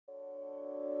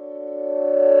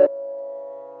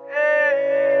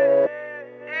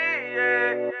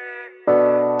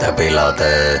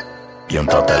depílate y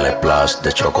untate el splash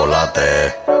de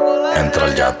chocolate. Entra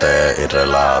al yate y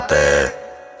relájate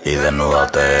y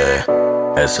desnúdate.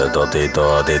 Ese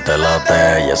totito a ti te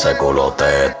late y ese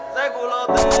culote.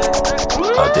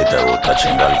 A ti te gusta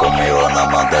chingar conmigo nada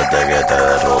más desde que te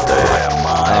derrote.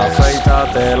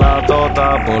 Afeítate la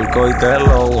tota porque hoy te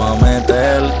lo voy a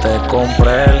meter. Te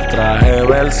compré el traje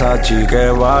Versace que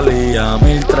valía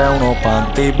 1,300. Unos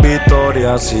panties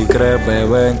Victoria. Si crees,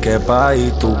 bebé, en qué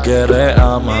país tú quieres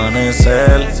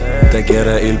amanecer. Te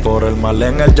quieres ir por el mar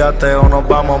en el yate o nos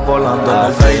vamos volando.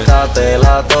 Afeítate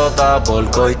la tota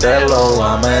porque hoy te lo voy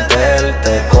a meter.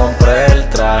 Te compré el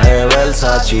traje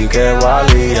Versace que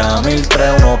valía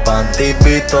 1,300. Unos panties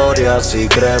Victoria. Si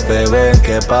crees, bebé, en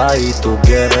qué país tú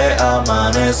quieres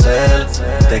amanecer.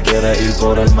 Te quieres ir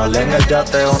por el mar en el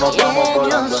yate o nos vamos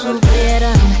volando. Si ellos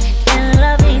supieran que en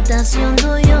la habitación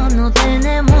tú y yo no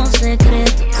tenemos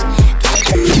secretos.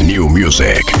 New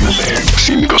Music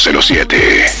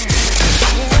 507.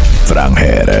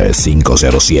 Franger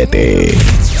 507.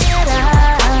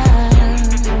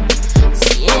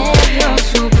 Si ellos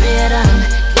supieran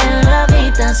que en la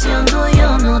habitación tú y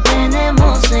yo no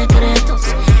tenemos secretos,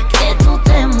 que tú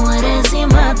te mueres y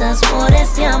matas por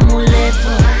este amuleto.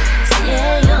 Si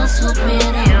ellos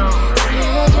supieran, si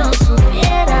ellos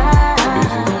supieran.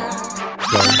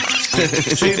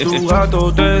 Si tu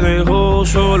gato te dejó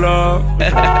sola y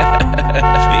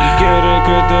quiere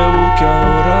que te busque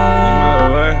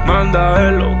ahora, manda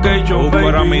el location,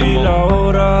 baby, la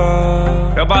hora.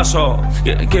 ¿Qué pasó?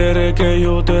 Quiere que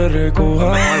yo te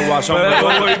recoja. Pero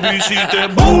baby, si te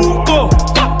busco,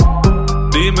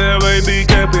 dime baby,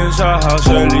 ¿qué piensas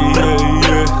hacer?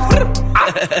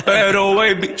 Pero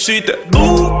baby, si te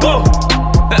busco,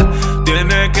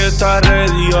 tienes que estar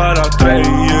ready a las 3,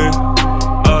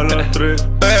 a las 3.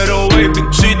 Pero baby,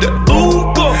 si te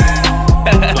busco,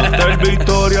 Hotel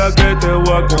Victoria que te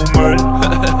voy a comer,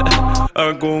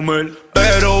 a comer.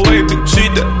 Pero baby, si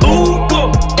te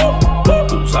busco,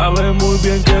 tú sabes muy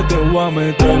bien que te voy a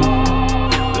meter, te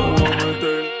voy a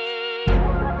meter.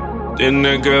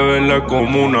 Tienes que verla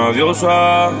como una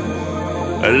diosa.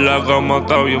 En la cama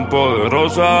está bien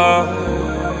poderosa,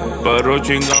 pero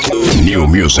chingando. New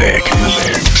Music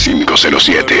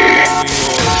 507.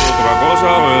 Otra cosa,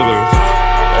 bebé.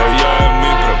 Ella es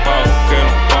mi prepago que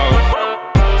no pago,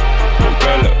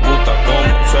 porque le gusta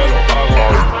como se lo hago.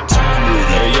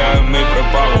 Ella es mi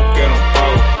prepago que no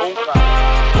pago,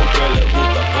 porque le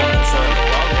gusta como se lo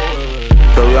hago,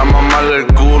 bebé. Te voy a mamar el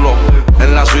culo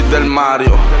en la suite del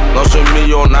Mario. No soy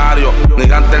millonario, ni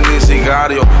gante ni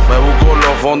sicario. Me busco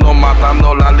los fondos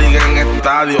matando la liga en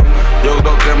estadio. Yo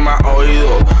creo que me has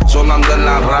oído sonando en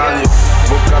la radio.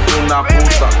 Búscate una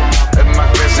puta, es más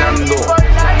que se andó.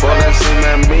 Por encima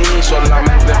de mí,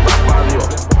 solamente papá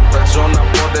Dios. Personas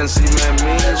por encima de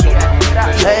mí,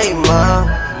 solamente. Hey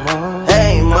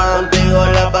man, digo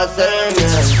la pasé bien.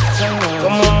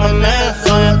 Como me meso y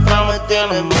otra me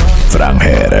tiene mal.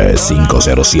 Franger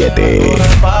 507.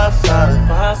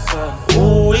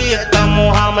 Uy, esta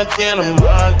mujer me tiene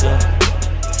mal.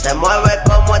 Se mueve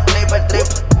como stripper,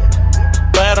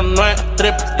 pero no es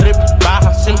trip,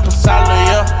 baja sin pasarlo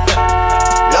yo.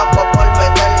 Loco por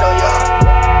meterlo yo.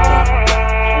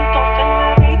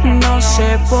 No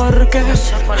sé por qué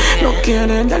no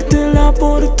quieren darte la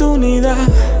oportunidad.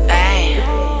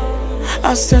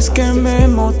 Haces que me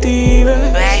motive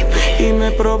y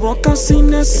me provoca sin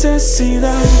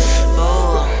necesidad.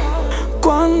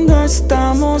 Cuando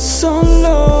estamos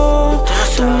solos,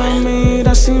 tú me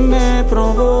miras y me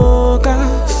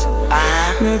provocas.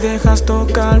 Me dejas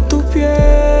tocar tu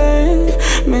piel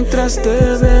mientras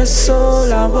te beso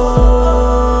la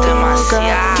boca.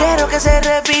 Quiero que se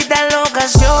repita la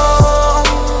ocasión.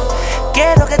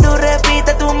 Quiero que tú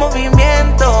repitas tu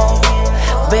movimiento.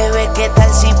 Bebé, ¿qué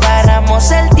tal si paramos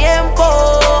el tiempo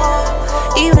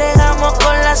y bregamos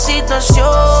con la situación?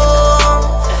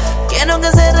 Quiero que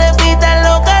se repita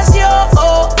la ocasión.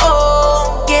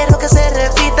 Quiero que se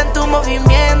repita en tu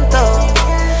movimiento.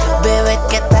 Bebé,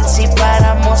 ¿qué tal si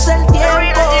paramos el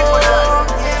tiempo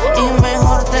y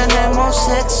mejor tenemos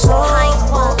sexo?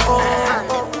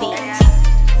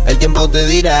 El tiempo te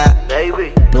dirá,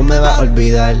 no me vas a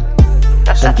olvidar.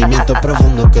 Sentimientos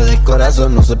profundos que del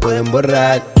corazón no se pueden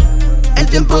borrar. El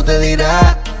tiempo te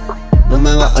dirá, no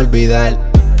me vas a olvidar.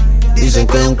 Dicen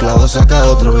que de un clavo saca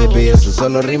otro, baby, eso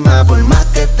solo rima. Por más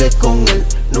que estés con él,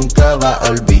 nunca va a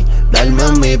olvidarme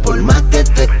a mí. Por más que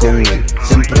estés con él,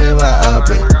 siempre va a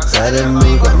pensar en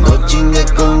mí. Cuando chingues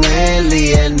con él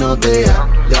y él no te haga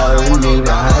venir,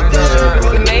 vas a querer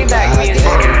volver, vas a querer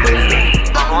volver.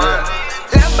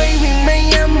 Las baby me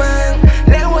llaman,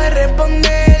 le voy a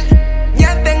responder.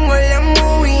 Ya tengo la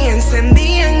movie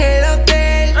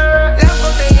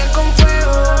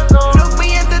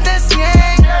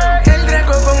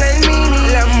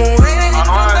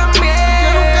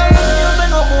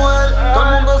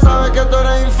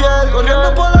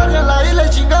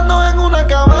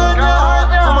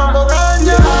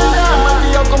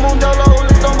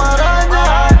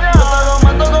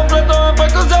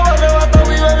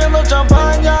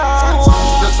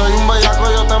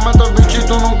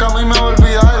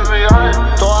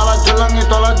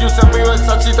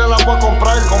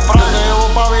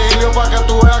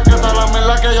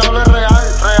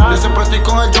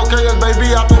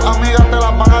baby, a tus amigas te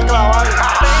las van a clavar.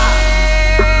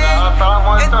 Hasta la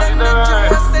muerte esta y te noche bebé. voy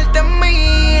a hacerte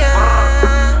mía.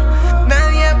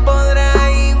 Nadie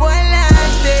podrá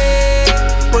igualarte,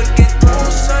 porque tú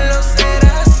solo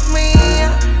serás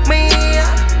mía, mía,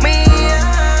 mía.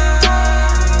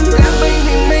 Las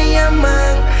baby me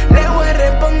llaman, le voy a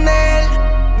responder.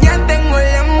 Ya tengo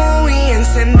la movie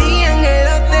encendida en el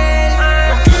hotel.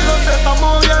 Los kilos se están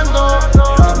moviendo,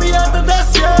 los billetes de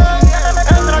 100.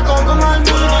 Entra con el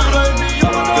mío, baby.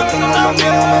 Yo tengo lo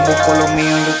mío, me busco lo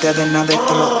mío y ustedes nada de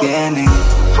esto lo tienen.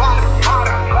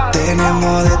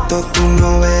 Tenemos de esto, tú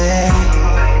no ves.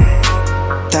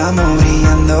 Estamos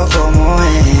brillando como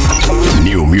es.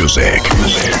 New Music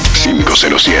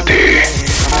 507.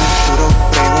 Puro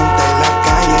pregunta en la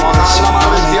calle, si La madre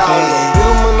del no me diablo. creen.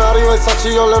 Illuminati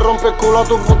Versace, yo le rompe el culo a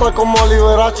tu puta como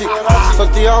Liberace.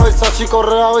 Sortija Versace,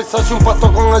 correa Versace, un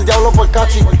pacto con el diablo por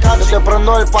cachi. Yo te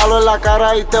prendo el palo en la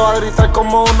cara y te va a gritar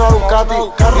como una Ducati.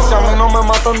 Y si a mí no me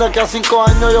matan de aquí a 5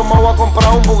 años, yo me voy a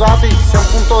comprar un Bugatti.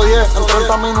 100.10, en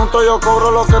 30 minutos yo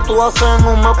cobro lo que tú haces en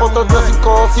un mes. Por de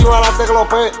 5 y balas de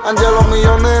glopé. Angelo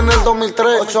millones en el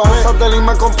 2003. 8 onzas de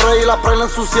lima compré y las pre la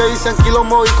ensucié y 100 kilos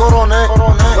moví coroné.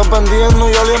 Los vendí en New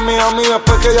York y en Miami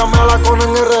después que llamé a la con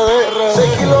en RD.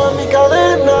 6 kilos en mi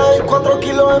cadena y 4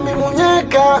 kilos en mi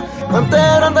muñeca. Antes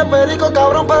eran de perico,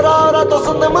 cabrón, pero ahora todos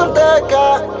son de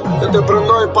manteca. Yo te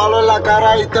prendo el palo en la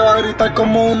cara y te va a gritar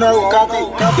como una Ducati.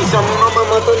 Y si a mí no me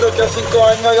matan de aquí a 5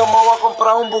 años, yo me voy a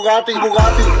comprar un Bugatti.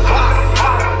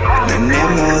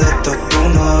 Tenemos de esto, tú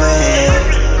no ves.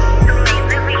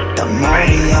 Estamos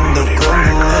brillando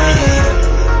como es.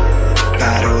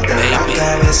 Caro de la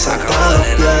cabeza a todos los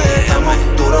pies. Estamos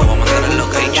duros, pregunta en la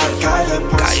calle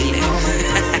por si no.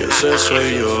 Ese soy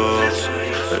yo,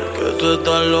 el que tú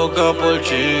estás loca por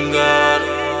chingar.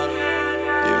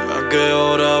 Dime a qué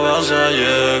hora vas a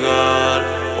llegar.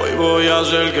 Hoy voy a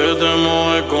hacer que te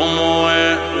mojes como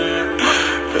es,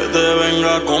 que te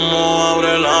venga como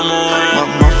abre la mujer.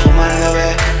 Vamos a fumar, bebé,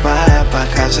 vaya pa'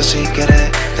 casa si quieres.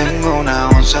 Tengo una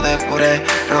onza de puré,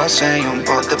 roce y un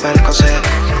pote percocé.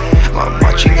 Vamos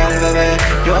a chingar, bebé,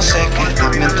 yo sé que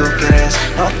también tú quieres.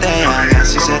 No te hagas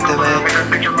si se te ve,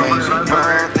 baby, no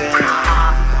te.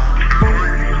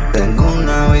 Tengo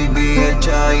una baby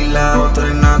hecha y la otra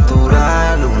es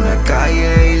natural. Una es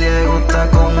calle y le gusta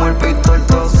como el pistol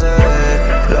tose.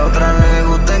 La otra le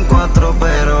gusta en 4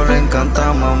 pero le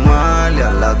encanta mamar. Y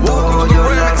a las 2 yo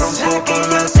la rompo con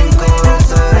la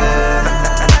 512.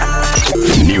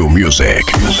 New Music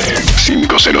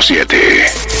 507.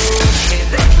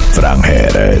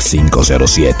 Franger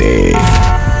 507.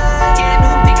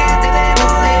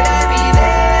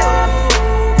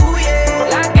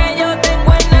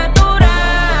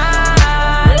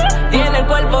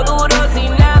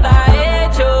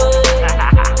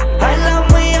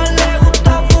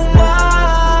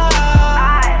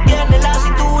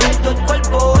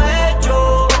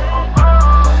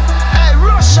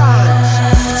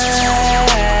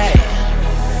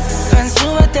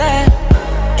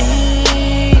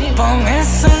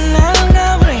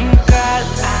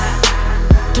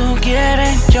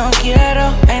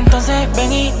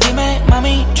 Ven y dime,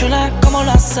 mami chula, ¿cómo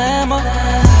lo hacemos?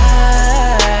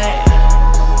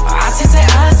 Así se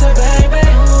hace, baby.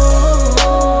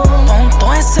 Pon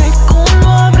todo ese culo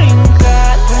a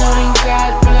brincar,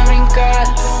 ponlo a brincar.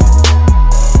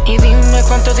 Y dime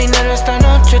cuánto dinero esta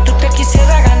noche tú te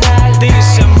quisieras ganar.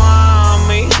 Dice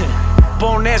mami,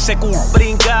 pon ese culo a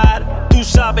brincar. Tú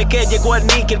sabes que llegó el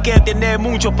níquel que tiene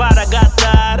mucho para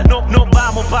gastar. Nos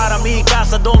vamos para mi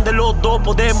casa donde los dos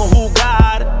podemos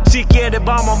jugar. Si quieres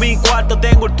vamos a mi cuarto,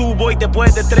 tengo el tubo y te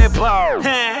puedes trepar.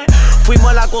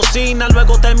 Fuimos a la cocina,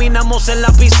 luego terminamos en la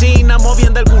piscina,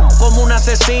 moviendo el culo como una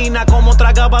asesina, como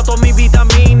tragaba todas mis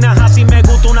vitaminas. Así me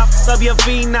gusta una puta bien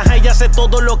fina, ella hace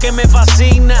todo lo que me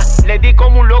fascina. Le di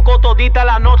como un loco todita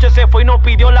la noche, se fue y nos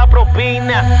pidió la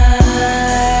propina.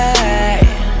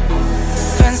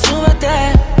 Ven,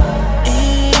 súbete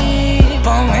y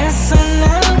pon esa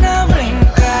nalga a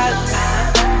brincar.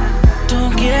 Tú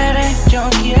quieres, yo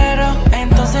quiero,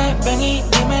 entonces ven y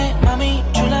dime, mami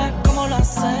chula, ¿cómo lo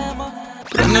hacemos?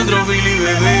 Prende otro Billy,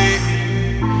 bebé,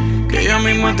 que ya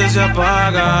mismo este se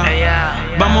apaga.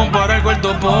 Vamos para el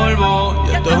cuarto polvo,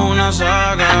 y esto es una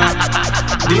saga.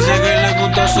 Dice que le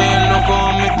gusta hacerlo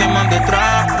con mis temas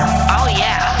detrás.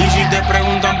 Y si te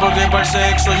preguntan por qué para el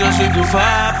sexo, yo soy tu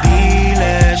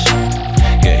fabiles.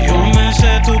 Que yo me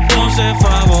sé tus poses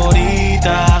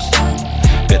favoritas.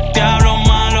 Que te hablo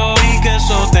malo y que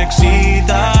eso te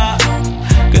excita.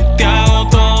 Que te hago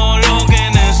todo lo que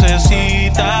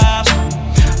necesitas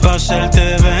pa'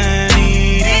 hacerte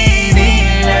venir y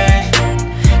dile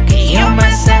que yo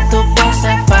me sé tu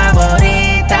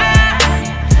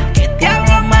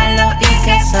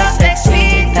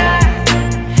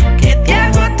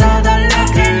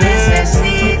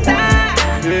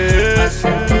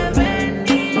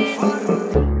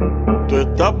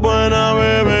buena,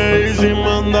 bebé, y sin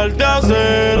mandarte a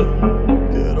hacer.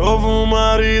 Quiero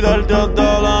fumar y darte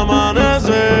hasta el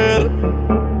amanecer.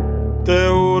 Te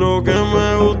juro que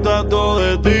me gusta todo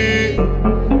de ti,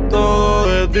 todo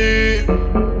de ti.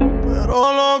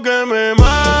 Pero lo que me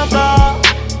mata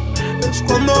es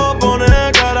cuando pone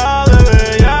cara de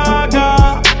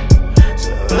bellaca.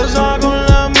 Se besa con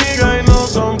la amiga y no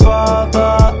son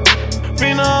patas.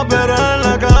 Fina pero en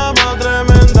la cama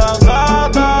tremenda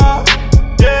sata.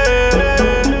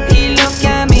 Yeah. Y lo que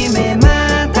a mí me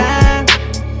mata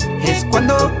es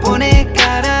cuando pone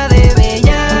cara de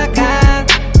bellaca.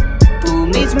 Tú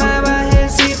misma bajas el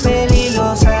zipper y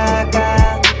lo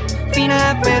saca.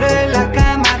 Fina pero en la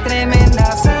cama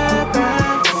tremenda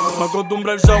sata. Me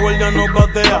acostumbra el sabor, ya no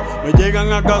patea. Me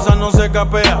llegan a casa, no se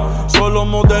capea. Solo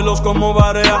modelos como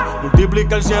Barea.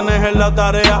 Multiplica el cienes en la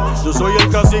tarea. Yo soy el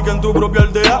cacique en tu propia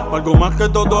aldea. Algo más que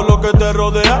todo lo que te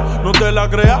rodea. No te la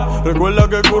creas, recuerda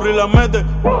que Curry la mete.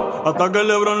 Hasta que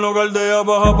LeBron lo galdea,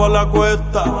 baja pa' la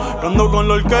cuesta. Cando con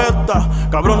la orquesta,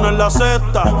 cabrón en la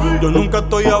cesta. Yo nunca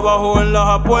estoy abajo en las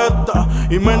apuestas,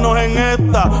 y menos en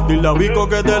esta. Dile a Vico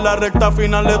que de la recta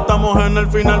final estamos en el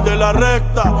final de la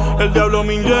recta. El diablo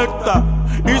me inyecta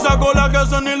y sacó la que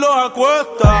se ni los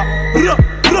acuesta. Ra,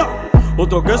 ra.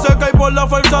 Otro que se cae por la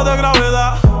fuerza de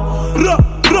gravedad. Ra,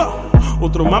 ra.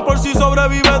 Otro más por si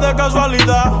sobrevive de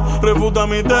casualidad. Refuta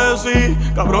mi tesis,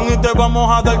 cabrón, y te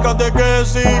vamos a dar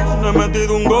catequesis. No he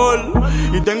metido un gol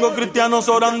y tengo cristianos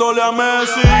orándole a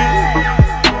Messi.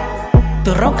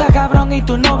 Tú roncas, cabrón, y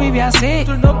tú no vives así.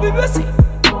 Tú no vives así.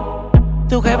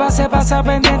 Tu jeva se pasa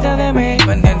pendiente de mí.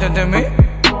 ¿Pendiente de mí?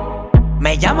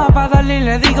 Me llama pa' darle y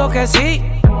le digo que sí.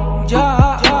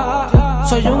 Ya.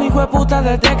 Soy un hijo de puta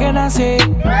desde que nací.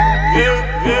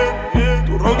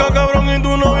 Tú roncas, cabrón, y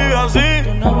tú no vives así.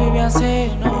 Tú no vives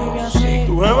así, no vives así.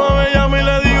 Tu jeva me llama y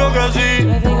le digo que sí.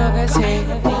 Le digo que sí,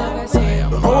 le digo que sí.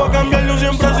 Yo no voy a cambiar, yo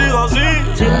siempre he sido así.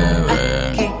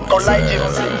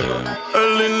 El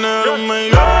dinero me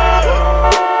llueve.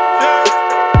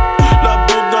 Las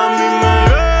putas a mí me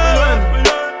llueven.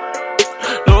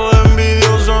 Los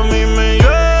envidiosos a mí me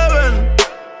llueven.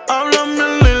 Hablan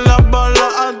bien y las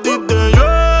balas a ti te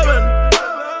llueven.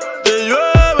 Te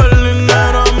llueve el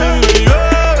dinero, a mí me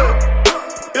llueve.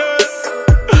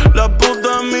 Las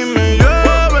putas a mí me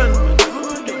llueven.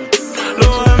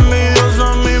 Los envidiosos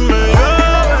a mí me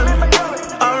llueven.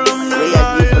 Hablan bien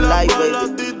y las balas a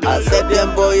ti te Hace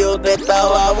tiempo yo te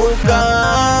estaba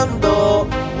buscando.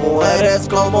 Mujeres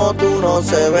como tú no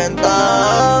se ven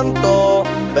tanto.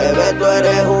 Bebé, tú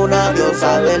eres una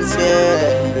diosa del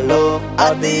cielo.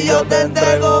 A ti yo te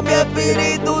entrego mi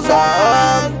Espíritu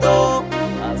Santo.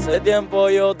 Hace tiempo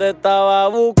yo te estaba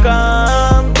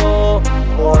buscando.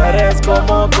 Mujeres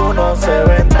como tú no se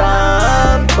ven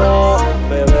tanto.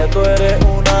 Bebé, tú eres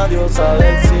una diosa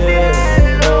del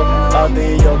cielo. A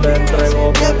ti yo te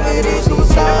entrego mi Espíritu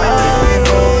Santo.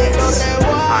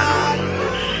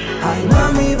 Ay,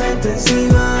 mami, vente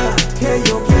encima, que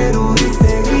yo quiero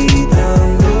irte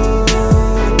gritando.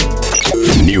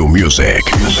 New Music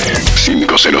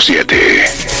 507.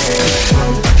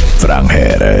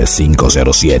 Franger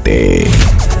 507.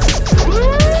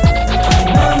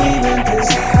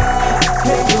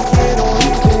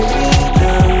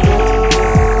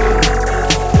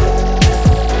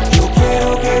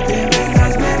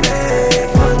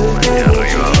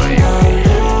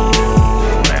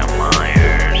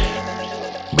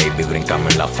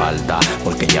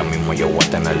 Porque ya mismo yo voy a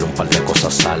tenerle un par de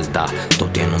cosas saldas. Tú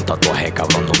tienes un tatuaje,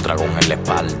 cabrón, de un dragón en la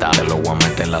espalda. Te lo voy a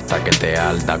meter hasta que te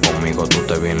alda. Conmigo tú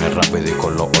te vienes rápido y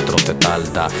con los otros te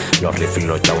tarda. Los rifles y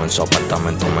los chavos en su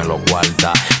apartamento me los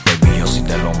guarda. Baby, yo sí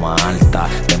te lo más alta.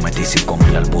 Te metí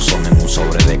 5,000 al buzón en un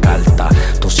sobre de carta.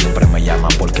 Tú siempre me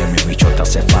llamas porque mi bicho te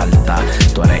hace falta.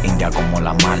 Tú eres india como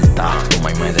la malta. Tu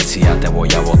maíz me decía te voy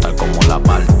a botar como la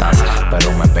paltas.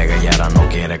 Pero me pegué y ahora no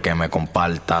quiere que me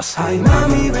compartas. Ay,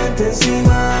 mami, vente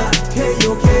encima, que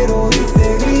yo quiero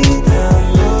irte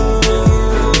gritando.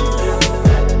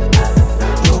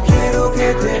 Yo quiero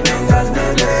que te vengas,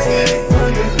 bebé,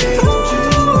 cuando esté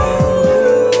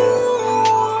chingando.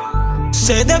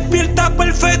 Se despierta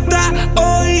perfecta,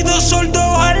 oídos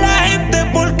sordos a la gente,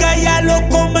 porque allá los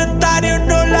comentarios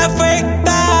no le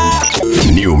afecta.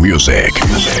 New Music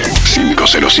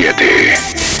 507.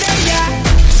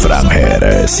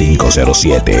 Franger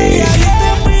 507.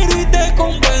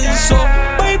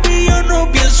 Baby, yo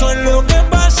no pienso en lo que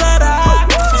pasará.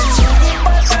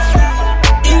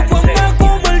 Y cuando a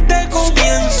comerte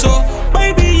comienzo,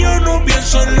 baby, yo no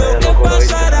pienso en lo que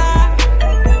pasará.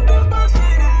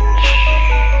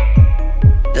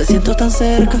 Te siento tan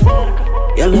cerca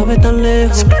y a la vez tan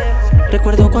lejos.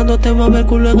 Recuerdo cuando te mamé el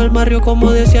culo en el barrio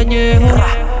como decía añejo.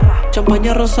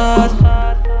 Champaña rosada,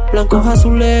 blancos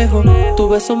azulejos. Tu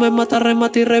beso me mata,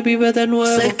 remata y revive de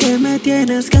nuevo. Sé que me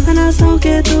tienes ganas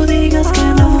aunque tú digas que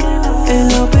no. En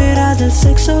la ópera del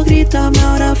sexo grítame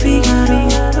ahora Fígaro.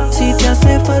 Si te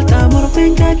hace falta amor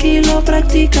ven que aquí lo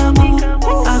practicamos.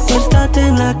 Acuéstate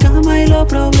en la cama y los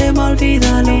problemas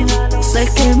olvídalo. Sé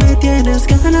que me tienes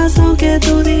ganas aunque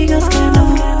tú digas que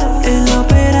no. En la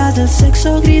ópera del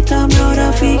sexo grítame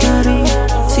ahora Fígaro.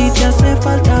 Si te hace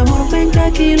falta amor ven que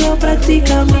aquí lo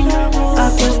practicamos.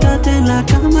 Acuéstate en la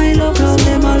cama y los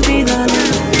problemas olvídalo.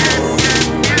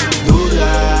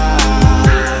 Dura,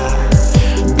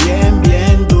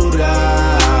 bien dura.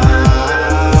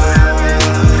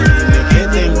 Dime qué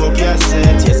tengo que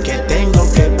hacer, si es que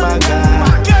tengo que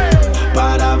pagar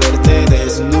para verte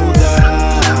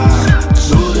desnuda.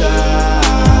 Dura,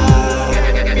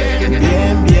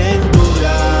 bien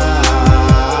dura.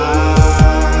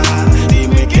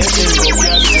 Dime qué tengo que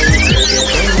hacer, si es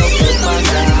que tengo que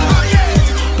pagar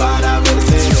para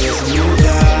verte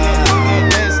desnuda.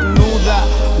 Desnuda,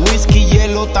 whisky,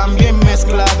 hielo, también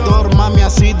mezclador. Mami,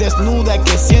 así desnuda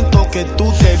que siento que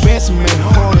tú te ves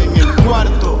mejor en el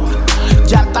cuarto.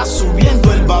 Ya está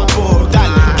subiendo el vapor.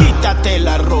 Dale, quítate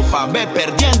la ropa, ve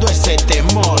perdiendo ese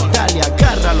temor. Dale,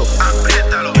 agárralo,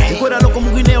 apriétalo, encuéralo como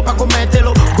un guineo pa'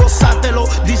 comértelo. Gózatelo,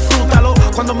 disfrútalo.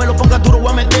 Cuando me lo pongas duro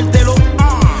voy a metértelo.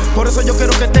 Por eso yo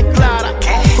quiero que estés clara.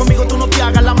 Conmigo tú no te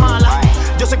hagas la mala.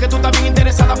 Yo sé que tú estás bien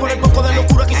interesada por el poco de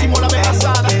locura que hicimos la vez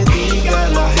pasada. Que diga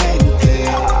la gente,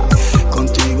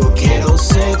 contigo quiero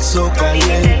sexo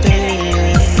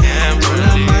caliente. Con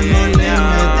la mano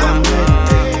lentamente,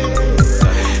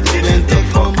 vente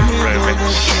conmigo.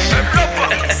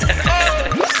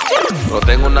 Yo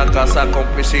tengo una casa con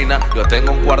piscina, yo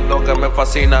tengo un cuarto que me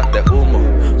fascina. De humo,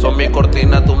 son mis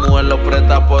cortinas, tu mujer lo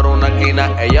presta por una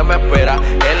esquina. Ella me espera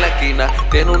en la esquina,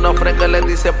 tiene una fresca y le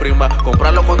dice prima.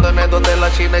 Comprar los contenedores de la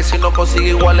China y si no consigue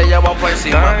igual ella va pa'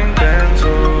 encima. Está intenso,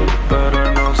 pero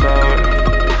él no sabe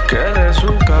que de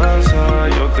su casa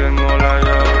yo tengo la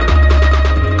llave.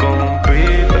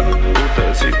 Compita,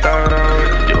 usted sí está grave.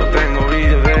 Yo tengo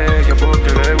video de ella porque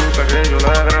le gusta que yo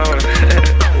la grabe.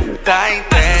 Está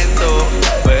intenso,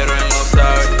 pero él no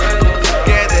sabe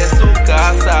que de su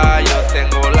casa yo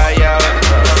tengo la llave.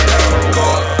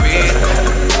 Compita,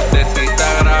 usted sí está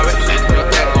grave. Yo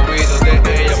tengo video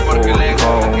de ella porque le gusta que yo la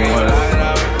grabe.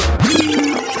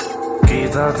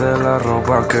 Quítate la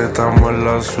ropa que estamos en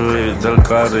la suite del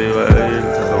Caribe.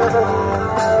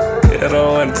 Quiero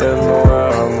verte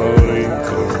dando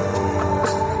brinco.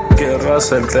 Quiero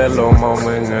hacértelo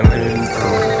mami en el intro.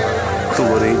 Tú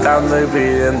gritando y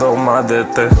pidiendo más de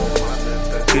té.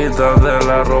 Quítate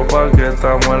la ropa que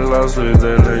estamos en la suite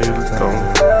del Hilton.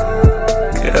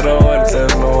 Quiero verte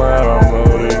dando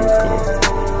brinco.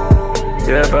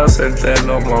 Quiero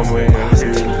hacértelo mami en el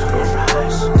Hilton.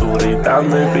 Tú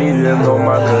gritando y pidiendo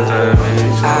más de té.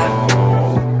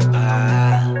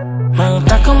 Me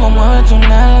gusta cómo mueve tu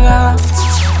nalga,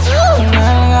 tu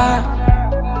nalga.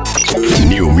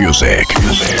 New Music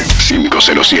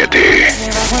 507.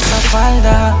 Debajo esa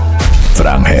falda.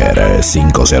 Franger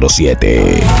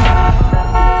 507.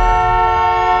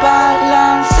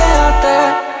 Balanceate,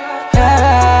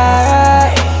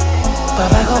 pa'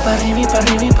 abajo, pa' arriba y pa'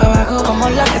 arriba y pa' abajo. Como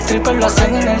las strippers lo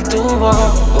hacen en el tubo.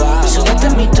 Súbete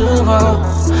en mi tubo,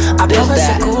 apaga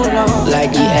ese culo.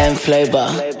 Like GM Flavor.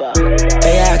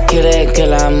 Ella quiere que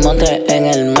la monte en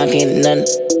el maquinón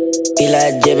y la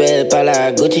lleve pa'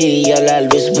 la Gucci y a la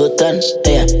Louis Vuitton.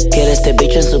 Ella quiere este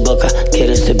bicho en su boca,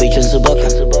 quiere este bicho en su boca.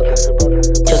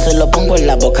 Yo se lo pongo en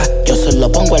la boca, yo se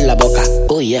lo pongo en la boca.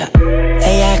 Yeah.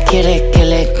 Ella quiere que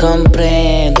le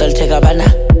compre Dolce Gabbana,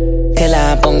 que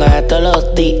la ponga todos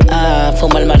los días a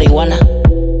fumar marihuana.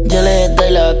 Yo le doy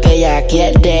lo que ella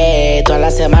quiere toda la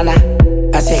semana,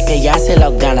 así es que ella se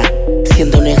los gana,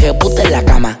 siendo un hijo de puta en la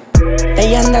cama.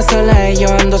 Ella anda sola y yo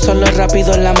ando solo,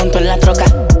 rápido la monto en la troca.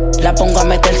 La pongo a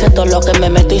meterse todo lo que me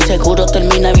meto y seguro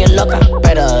termina bien loca.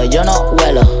 Pero yo no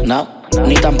huelo, no,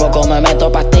 ni tampoco me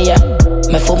meto pastillas.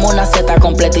 Me fumo una seta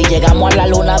completa y llegamos a la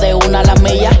luna de una a las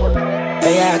millas.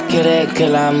 Ella quiere que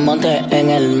la monte en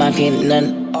el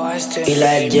maquinón y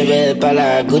la lleve pa'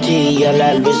 la Gucci y a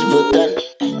la Louis Vuitton.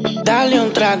 Dale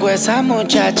un trago a esa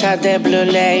muchacha de Blue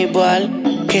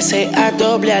Label, que sea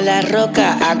doble a la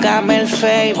roca, hágame el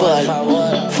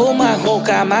favor. Fuma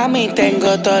juca, mami,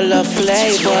 tengo todos los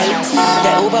flavors.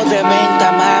 De uva o de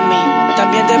menta, mami,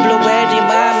 también de blueberry,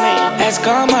 mami. Es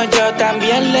como yo,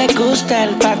 también le gusta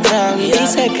el patrón.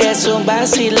 Dice que es un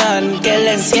vacilón, que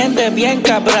le enciende bien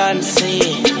cabrón,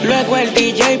 sí. Luego el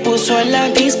DJ puso en la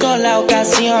disco la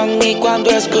ocasión, y cuando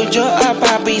escuchó a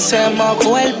papi se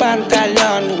mojó el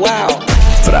pantalón, wow.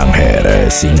 Frangere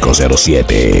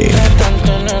 507.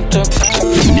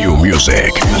 New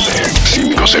Music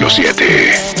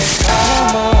 507.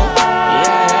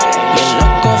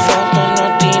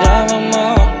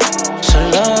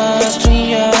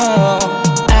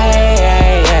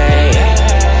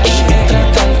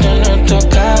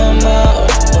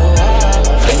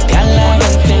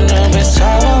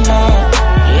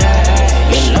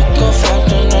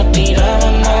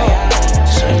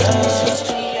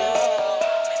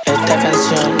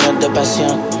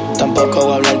 Tampoco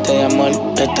voy a hablarte de amor.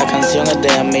 Esta canción es de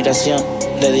admiración,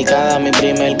 dedicada a mi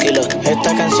primer kilo.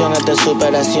 Esta canción es de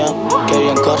superación, que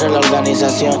bien corre la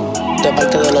organización, de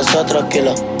parte de los otros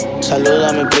kilos. Saluda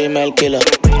a mi primer kilo.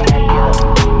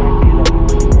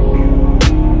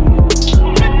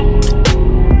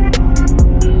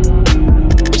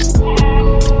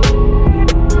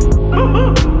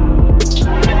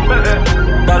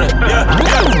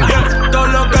 Todo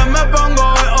lo que me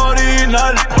pongo es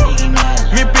original.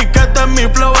 Mi piquete, mi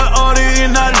flow es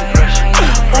original.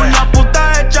 Una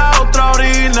puta hecha, otra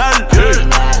original.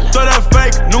 Tú eres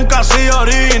fake, nunca has sido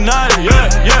original.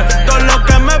 Todo lo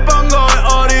que me pongo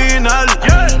es original.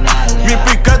 Mi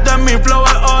piquete, mi flow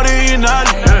es original.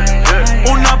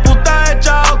 Una puta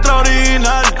hecha, otra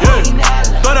original.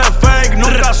 Tú eres fake,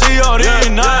 nunca has sido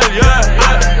original.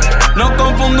 No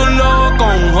confundo un lobo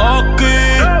con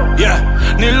hockey,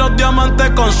 ni los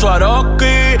diamantes con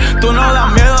Swarovski. Tú no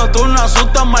das miedo, tú no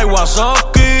asustas, my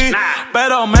Wazowski.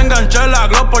 Pero me enganché la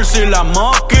glow por si la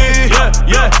mosqui.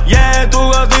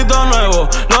 Tu gatito nuevo,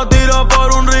 lo tiro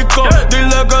por un rico.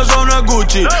 Dile que eso no es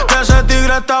Gucci, que ese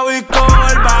tigre está visco.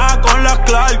 Él baja con las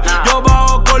Clark, yo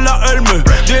bajo con la Hermes.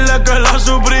 Dile que la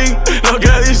Supreme, lo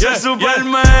que dice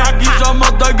Superman. Aquí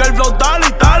somos Tiger Flow,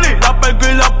 tali, tali. La perco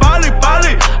y la pali,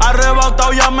 pali.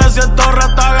 Arrebatado ya me siento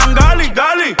ratagan, gali,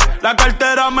 gali. La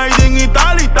cartera made in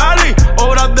Italy, Italy.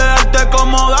 Obras de arte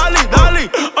como Dali, Dali.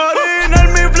 Original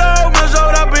mi flow, me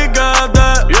sobra piquete.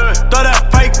 Tú eres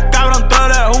fake, cabrón, tú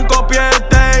eres un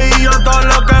copiete. Y yo todo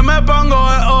lo que me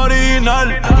pongo es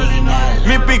original.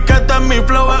 Mi piquete, mi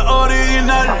flow es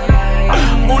original.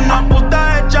 Una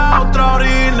puta hecha, otra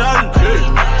original.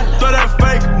 Tú eres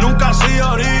fake, nunca has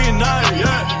sido original.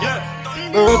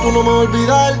 Bebé, tú no me vas a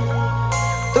olvidar.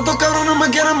 Estos cabrones me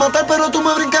quieren matar, pero tú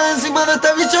me brincas encima de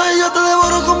este bicho y yo te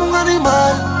devoro como un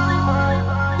animal.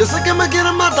 Yo sé que me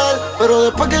quieren matar, pero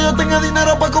después que yo tenga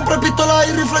dinero para comprar pistolas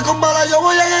y rifles con balas, yo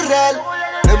voy a guerrear.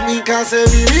 En mi casa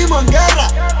vivimos en guerra,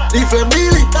 rifles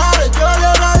militares. Yo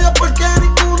le radio porque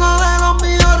ninguno de los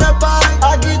míos reparen.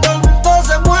 Aquí todo el mundo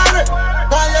se muere,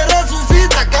 nadie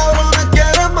resucita. Cabrones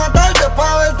quieren matarte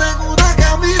pa' verte en una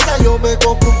camisa. Yo me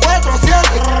compro un 4-7.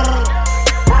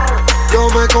 Yo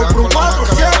me compro un 4-7.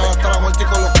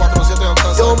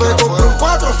 Yo me compro un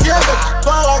 4-7.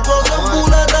 Todas las cosas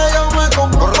fulete. Yo me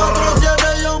compro un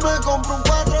 4-7. Yo me compro un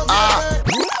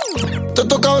 4-7. Todos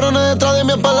estos cabrones detrás de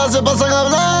mi espalda se pasan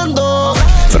hablando.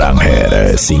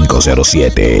 Frangere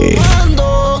 507.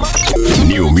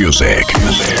 New Music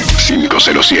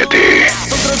 507.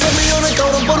 Son 13 millones,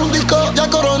 cabrón, por un disco. Ya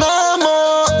coronamos.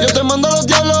 Yo te mando a los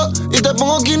diablos y te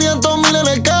pongo 500,000 en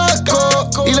el casco.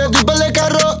 Y le doy de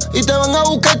carro y te van a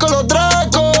buscar con los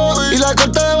dracos. Y la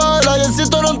corte de bala y el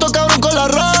cinto Toronto, cabrón, con la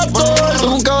rato. Tú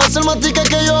nunca vas a ser más tica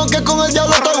que yo, que con el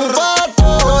diablo te hago un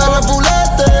pato. Los R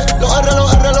fulete, los R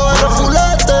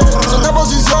fulete. Son de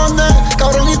posiciones,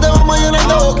 cabrón, y te vamos a llenar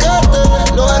de boquete.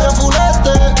 Los R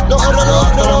fulete, los R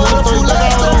fulete.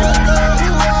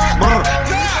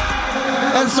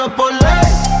 Eso es por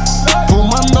ley.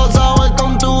 Fumando sabes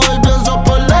con tu baby, eso es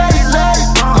por ley, ley.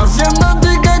 Haciendo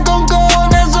ticket con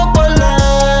cojones, eso es por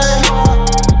ley.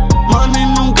 Money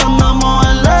nunca andamos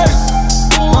en ley.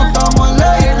 No estamos en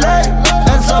ley, ley.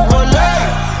 Eso es por ley.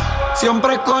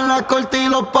 Siempre con la corte y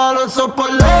los palos, eso es por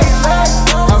ley, ley.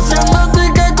 Haciendo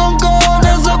ticket con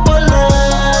cojones, eso es por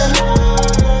ley.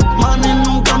 Money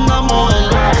nunca andamos en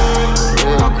ley.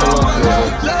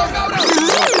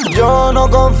 Yo no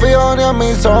confío ni en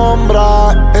mi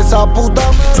sombra. Esa puta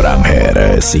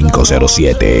Frangere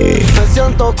 507. me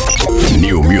siento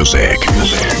New Music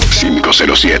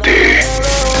 507.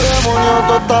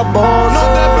 No te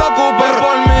preocupes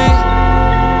por mí.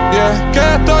 Y es que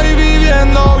estoy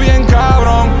viviendo bien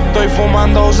cabrón. Estoy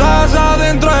fumando salsa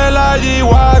dentro de la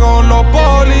G-Wagon. Los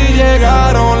polis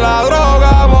llegaron, la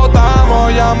droga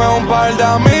botamos. Llamé a un par de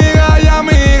amigas y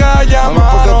amigas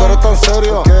llamaron. ¿Por qué tú eres tan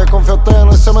serio? Que confiaste en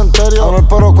el cementerio. Amor,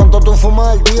 pero ¿cuánto tú fumas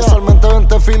al día? Usualmente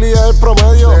 20 Philly es el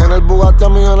promedio. En el Bugatti a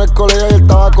mí en el colegio y él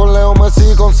estaba con Leo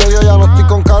Messi y con Sergio. Ya no estoy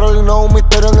con Carolina, un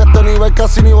misterio en este nivel,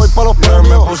 casi ni voy pa' los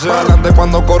premios. Me puse adelante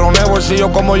cuando coroné,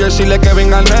 bolsillo como Jersey le Kevin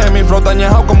Garnett. Mi flota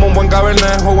añejado como un buen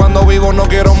cabernet. Jugando vivo no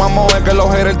quiero más mover, que los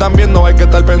haters están viendo, hay que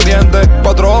estar pendiente.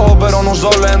 4 ojos pero no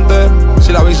son lentes.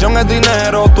 Si la visión es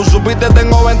dinero, tú supiste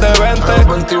tengo 20-20.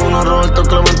 21 Roberto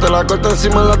Clemente, la corta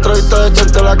encima en la entrevista de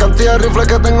echarte. La cantidad de rifles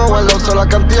que tengo guardados, la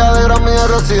cantidad de Grammy de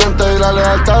residentes. Y la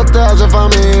lealtad te hace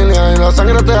familia y la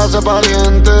sangre te hace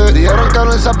pariente. Dijeron que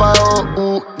no se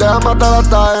apagó, deja matar a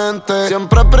esta gente.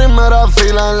 Siempre primera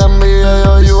fila en la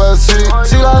NBA y UFC.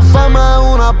 Si la fama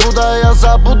es una puta y a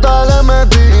esa puta le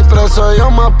metí. Y preso yo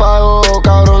me apago,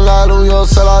 cabrón, la luz yo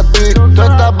se la di.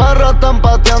 Todas estas barras están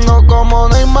pateando como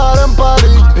Neymar en París.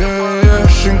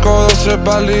 512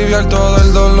 pa' aliviar todo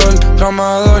el dolor.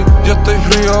 Tramador, yo estoy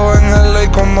frío en el ley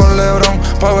como LeBron,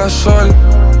 pa' ver sol.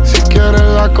 Si quieres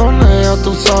la con ella,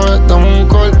 tú sabes, dame un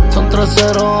call. Son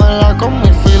 3-0 en la con mi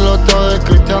filoteo de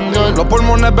Christian Dior. Los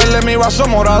pulmones verdes, mi vaso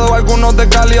morado. Algunos de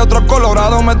Cali, otros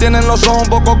colorados. Me tienen los ojos un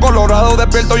poco colorados.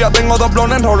 Despierto, ya tengo 2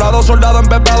 blones enrolados. Soldado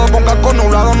empepado con casco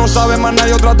nublado. No sabe más nada,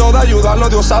 yo trato de ayudarlo.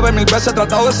 Dios sabe, 1000 veces he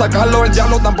tratado de sacarlo. El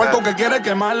diablo tan puerco que quiere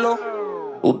quemarlo.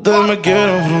 Ustedes me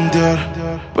quieren frontear,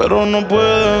 pero no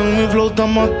pueden, mi flow está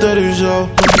masterizado.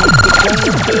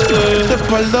 De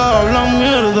espalda hablan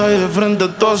mierda y de frente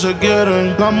todos se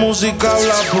quieren. La música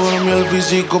habla por mí, el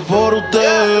físico por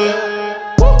ustedes.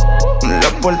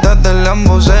 Las puertas del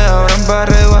Lambo se abren para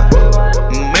arriba.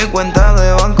 Mi cuenta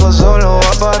de banco solo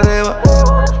va para arriba.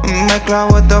 Me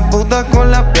clavo estas putas con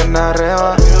las piernas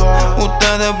arriba.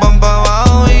 Ustedes van para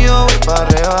abajo y yo voy para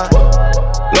arriba.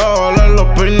 La bala y los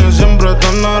peines siempre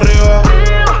están arriba.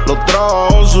 Los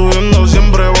trabajos subiendo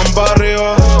siempre van para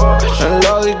arriba. En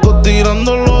la disco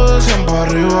tirándolo de 100 para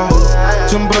arriba.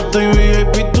 Siempre estoy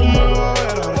VIP, tú me vas a ver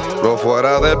arriba. Lo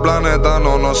fuera del planeta,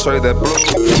 no soy de Blue.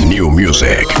 New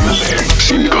Music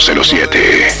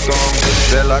 507.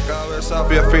 De la cabeza,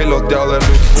 pie filoteado de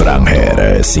luz.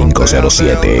 Franger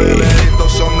 507.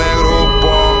 Son de grupo.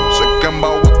 Sé que en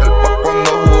Baú el pa'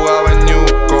 cuando jugaba en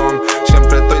Newcom.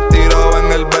 Siempre estoy tirado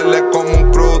en el verde como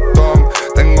un crutón.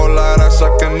 Tengo la grasa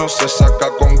que no se saca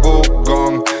con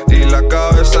Google. Y la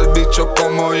cabeza el bicho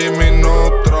como Jimmy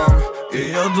Neutron.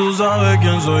 Y ya tú sabes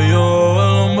quién soy yo,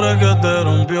 el hombre que te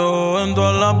rompió, en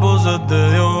todas las voces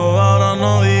te dio. Ahora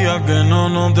no digas que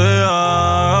no te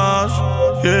hagas,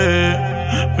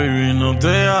 yeah, baby, no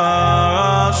te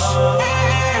hagas.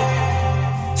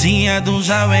 Si ya tú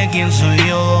sabes quién soy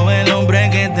yo, el hombre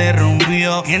que te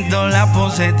rompió, en todas las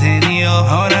poses te dio.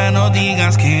 Ahora no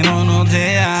digas que no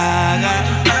te hagas,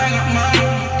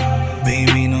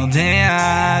 baby, no te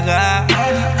hagas.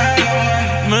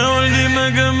 Mejor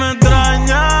dime que me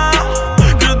extraña,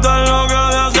 que estás loca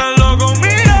de hacerlo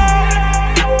conmigo.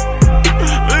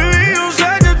 Baby, yo sé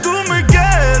que tú me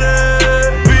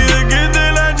quieres, pide que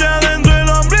te la eche dentro del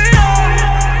ombligo.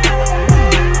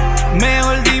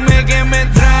 Mejor dime que me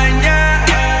extraña,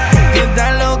 que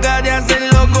estás loca de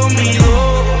hacerlo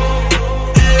conmigo.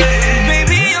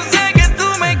 Baby, yo sé que tú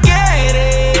me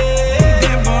quieres, te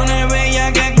pone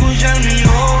bella que escucha el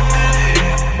mío.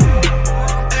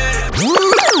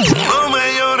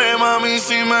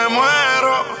 Si me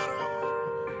muero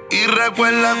y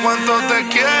recuerda cuánto te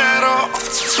quiero.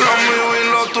 Lo mío y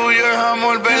lo tuyo es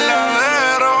amor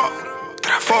verdadero.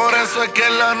 Por eso es que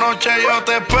en la noche yo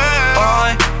te espero.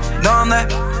 Hoy, ¿dónde?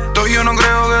 Estoy yo no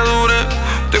creo que dure.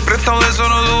 Estoy prestado de eso,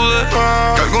 no dudes.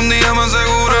 Que algún día me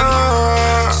asegure.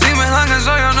 Si me dan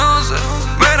eso yo no sé,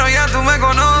 pero ya tú me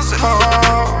conoces.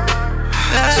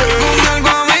 Según algo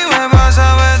a mí me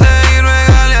pasa, vete y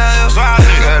regale a Dios.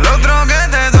 Que el otro que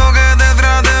te toque te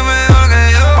trate mejor que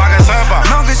yo. Pa' que sepa.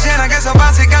 No quisiera que eso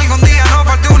pase y que algún día no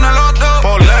falte uno al otro.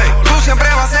 Por ley. Tú siempre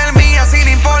vas a ser mía sin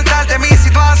importarte mi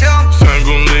situación. Si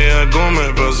algún día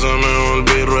come pasa, mejor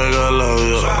vi regala a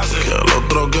Dios. Que el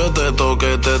otro que te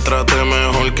toque te trate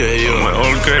mejor que yo.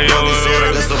 Mejor que yo. No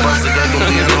quisiera que esto pase, que algún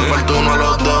día no falte uno a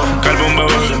los dos. Que algún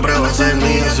bebé Tú siempre vas a ser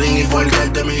mía sin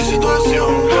importarte mi situación.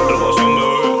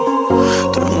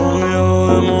 Tengo miedo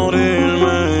de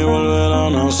morirme y volver a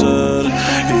nacer,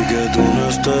 y que tú no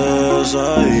estés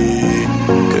ahí.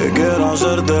 Que quiero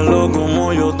hacértelo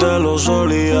como yo te lo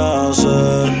solía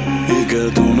hacer, y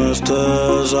que tú no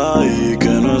estés ahí, que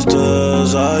no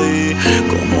estés ahí.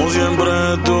 Como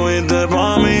siempre estuviste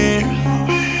pa' mí.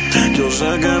 Yo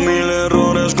sé que 1000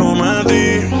 errores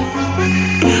cometí.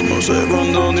 No sé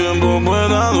cuánto tiempo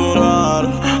pueda durar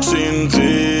sin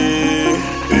ti.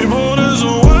 Y por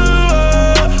eso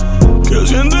vuelve, que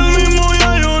siente el mismo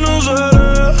ya yo no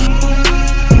seré.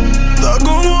 Da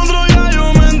con otro ya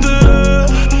yo me enteré.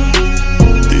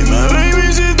 Dime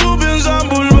baby si tú piensas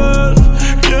por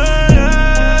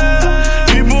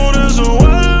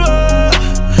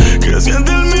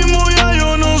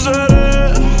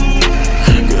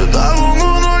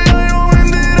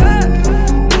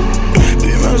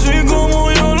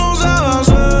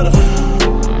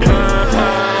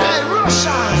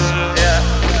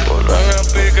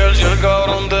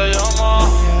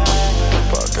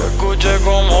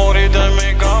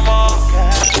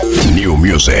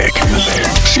Music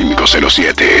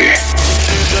 507.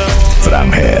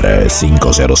 Franger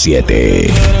 507.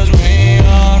 Eres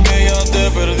mía, que ya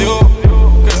te perdió,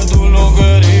 que tú lo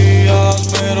querías,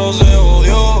 pero se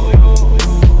odió.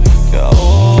 Que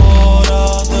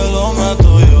ahora te lo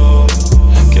meto yo,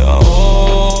 que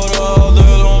ahora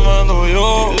te lo meto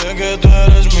yo. Dile que tú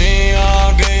eres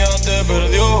mía, que ya te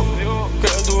perdió,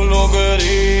 que tú lo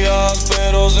querías,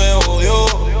 pero se odió.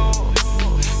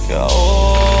 Que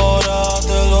ahora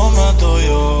te lo meto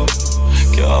yo,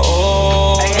 que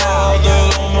ahora te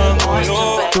lo meto yo.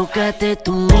 Tócate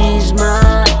tú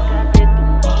misma,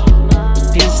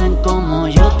 piensa en cómo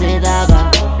yo te daba,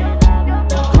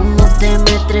 cómo te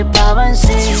me trepaba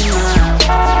encima,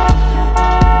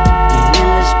 y en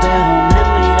el espejo me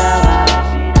mirabas.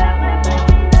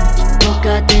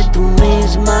 Tócate tú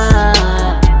misma,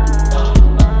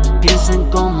 piensa en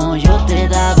cómo yo te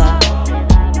daba,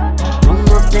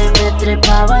 cómo te me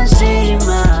trepaba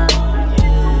encima,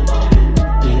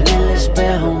 y en el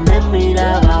espejo me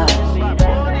mirabas.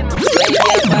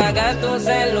 Apaga tu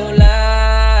celular,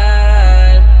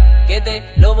 que te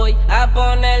lo voy a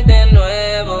poner de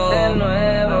nuevo.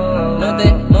 No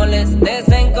te molestes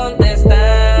en contestar,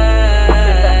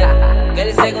 que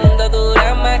el segundo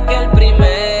dura más que el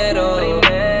primero.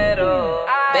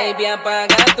 Baby,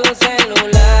 apaga tu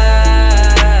celular,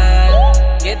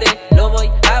 que te lo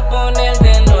voy a poner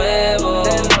de nuevo.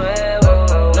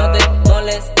 No te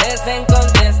molestes en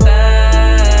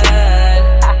contestar,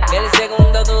 que el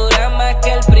segundo dura más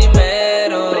que el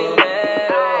primero.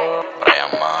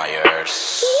 Brian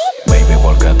Myers. Baby,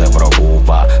 ¿por qué te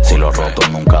preocupa? Si lo roto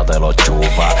nunca te lo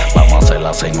chupa. Vamos a hacer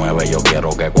la 6-9, yo quiero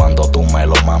que cuando tú me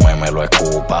lo mames me lo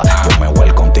escupa. Yo me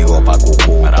voy contigo pa'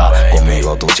 Cucuta,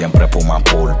 conmigo tú siempre fumas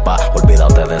pulpa.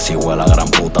 Olvídate de si huele a gran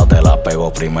puta, te la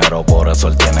pego primero, por eso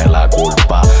él tiene la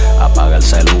culpa. Apaga el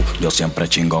celu, yo siempre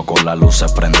chingo con las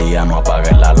luces prendidas. No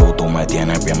apagues la luz, tú me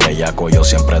tienes bien bellaco. Yo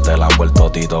siempre te la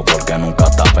envuelto tito porque nunca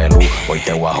está pelú. Hoy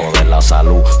te voy a joder la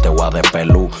salud, te voy a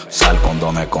despelú. Sal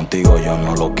condones contigo, yo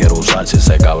no lo quiero usar. Si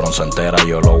ese cabrón se entera,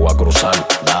 yo lo voy a cruzar.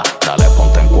 Dale,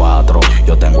 ponte en 4.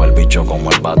 Yo tengo el bicho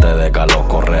como el bate de Carlos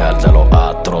Correa, el de los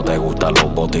astros. Te gustan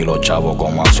los botes y los chavos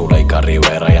como Azuleika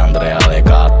Rivera y Andrea de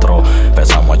Castro.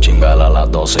 Empezamos a chingar a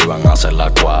las 12 y van a ser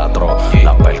las 4.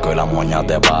 Las perco y las moñas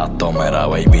de basto. Mira,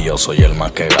 baby, yo soy el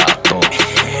más que gasto.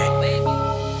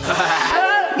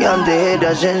 Y antes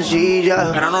era sencilla,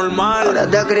 era normal, ahora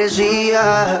te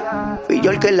crecía. Fui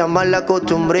yo el que la mal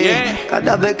acostumbré.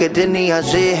 Cada vez que tenía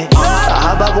sed,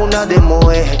 bajaba una de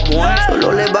moe,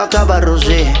 solo le bajaba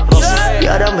rosé. Y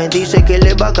ahora me dice que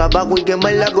le baja abajo y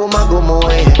quema la goma como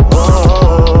es.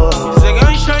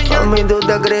 Mami, tú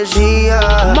te crecías,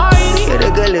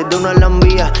 quiere que le dé una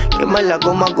lambía, quema la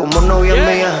goma como novia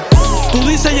mía. Tú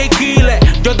dices J. Kille,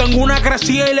 yo tengo una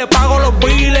crecida y le pago los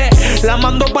biles. La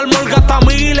mando pa'l morgue hasta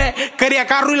miles. Quería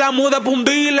carro y la mudé pa' un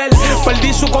dealer.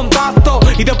 Perdí su contacto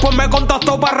y después me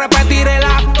contactó para repetir el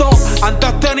acto.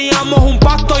 Antes teníamos un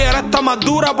pacto y ahora está más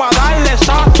dura para darle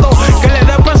exacto. Que le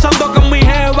dé pensando que es mi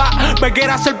jeva, me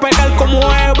quiere hacer pegar como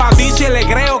Eva. Dice le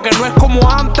creo que no es como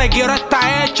antes, que ahora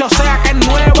está hecho, o sea que es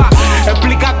nueva.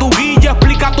 Explica tu guilla,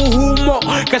 explica tu humo,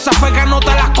 que esa feca no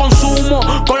te las consumo.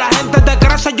 Con la gente te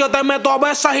crece, yo te meto a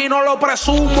veces y no lo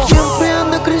presumo. Siempre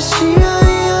ando crecida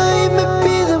y ahí me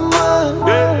pide más,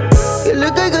 que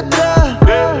le caiga atrás,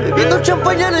 bebiendo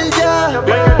champaña en el jazz.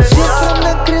 Siempre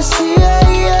ando crecida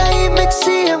y ahí me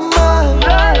exige más.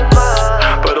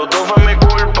 Pero todo fue mi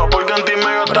culpa porque en ti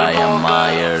me gasté. Brian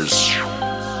Myers.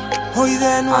 Hoy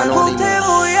de nuevo te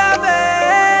voy a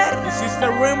ver. This is the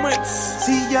remix.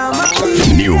 Si llamas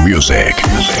New Music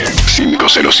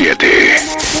 507.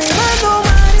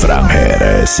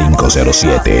 Franger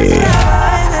 507.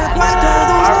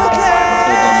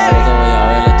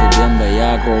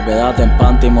 Quédate en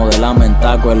panty, modelame en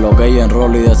taco. En lo que yo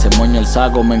enrolo y desemoño el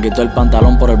saco. Me quitó el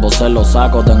pantalón por el bocer lo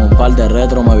saco. Tengo un par de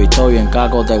retro, me visto bien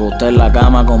caco. Te gusté en la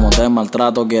cama como te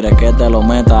maltrato. Quieres que te lo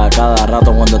meta a cada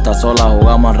rato. Cuando estás sola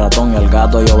jugamos al ratón y al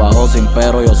gato. Yo bajo sin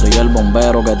pero, yo soy el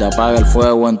bombero que te apaga el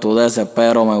fuego en tu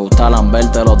desespero. Me gusta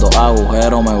lamberte los dos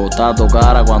agujeros. Me gusta tu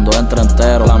cara cuando entra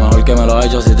entero. La mejor que me lo he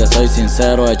hecho si te soy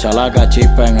sincero. Echa la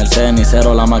cachispa en el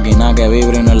cenicero. La máquina que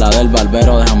vibra y no es la del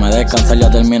barbero. Déjame descansar,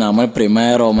 ya terminamos el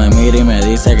primero. Me mira y me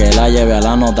dice que la lleve a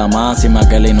la nota máxima,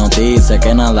 que le hipnotice,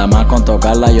 que nada más con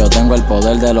tocarla yo tengo el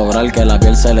poder de lograr que la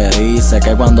piel se le erice,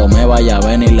 que cuando me vaya a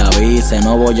venir la avise.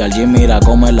 No voy al gym, mira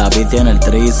cómo en la beat tiene el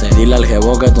trice. Dile al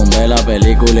jevo que tumbé la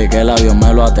película y que el avión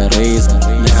me lo aterrice.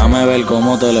 Déjame Déjame ver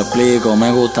cómo te lo explico.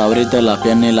 Me gusta abrirte las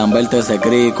piernas y lamberte ese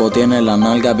crico. Tienes la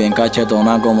nalga bien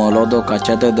cachetona como los dos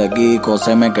cachetes de Kiko.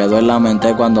 Se me quedó en la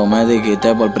mente cuando me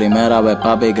dijiste por primera vez,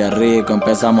 papi, qué rico.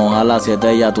 Empezamos a las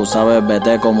 7, ya tú sabes,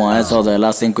 vete como a eso de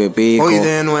las 5 y pico. Hoy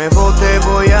de nuevo te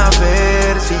voy a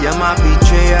ver, si llama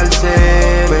piche al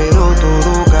ser. Pero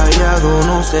todo callado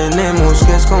nos tenemos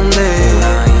que esconder.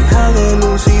 La hija de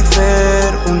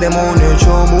Lucifer, un demonio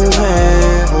hecho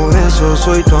mujer. Por eso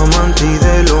soy tu amante y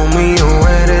de lo mío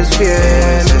eres fiel.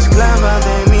 Eres esclava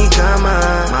de mi cama,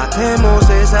 matemos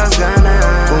esas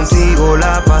ganas. Contigo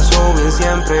la paso bien,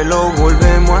 siempre lo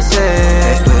volvemos a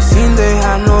hacer. Esto es sin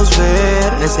dejarnos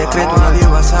ver, en secreto nadie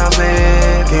va a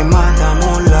saber que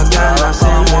matamos las ganas en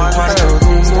el cuarto de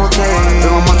un motel. Te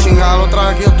vamos a chingar otra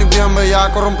vez que yo estoy bien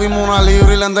bellaco. Rompimos una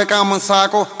libra y le endecamos en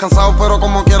saco. Cansado pero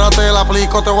como quiera te la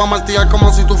aplico. Te voy a martillar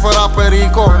como si tú fueras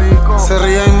perico. Se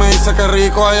ríe y me dice que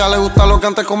rico. A ella le gusta lo que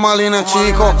antes con Malines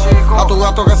chico. A tu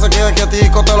gato que se quede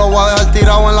quietico, te lo voy a dejar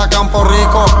tirado en la Campo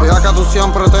Rico. Mira que tú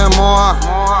siempre te mojas,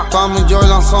 todas mis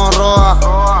Jordan son rojas.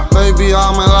 Baby,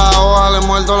 dame la hoja, le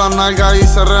muerdo las nalgas y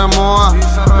se remoja.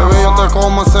 Bebé, yo te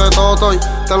como ese toto y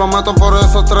te lo meto por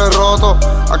esos 3 rotos.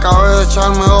 Acabé de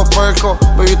echarme 2 percos,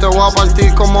 baby, te voy a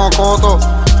partir como coto.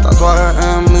 Tatuajes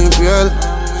en mi piel,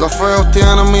 los feos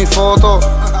tienen mi foto.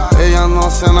 Ella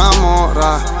no se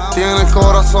enamora, tiene el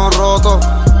corazón roto.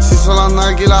 Si son las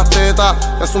nalgas y las tetas,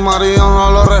 que su marido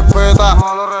no lo respeta.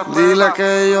 Dile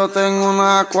que yo tengo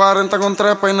una 40 con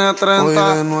 3 peines 30.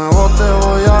 Hoy de nuevo te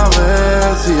voy a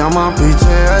ver, si llama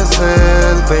piche al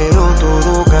ser. Pero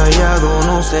todo callado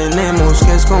nos tenemos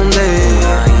que esconder.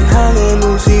 La hija de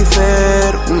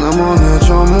Lucifer, un demonio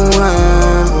hecho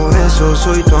mujer. Por eso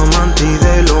soy tu amante y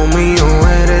de lo mío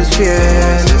eres fiel.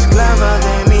 Eres esclava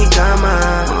de mi cama,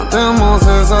 matemos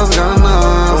esas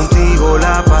ganas. Contigo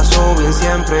la paso bien,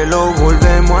 siempre lo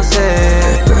volvemos a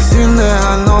hacer. Esto es sin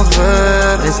dejarnos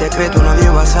ver, en secreto nadie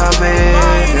va a saber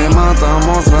que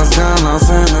matamos las ganas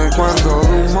en el cuarto de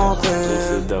un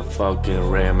motel. The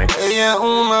fucking remix. Ella es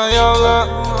una diabla,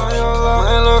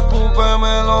 me lo escupe,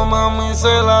 me lo mami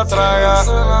se la traga.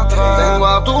 Tengo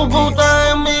a tu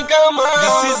puta en mi cama.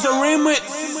 This is the remix.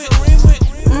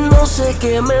 No sé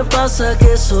qué me pasa,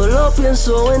 que solo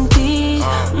pienso en ti.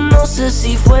 No sé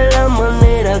si fue la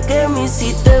manera que me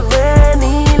hiciste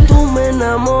venir. Tú me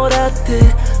enamoraste,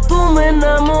 tú me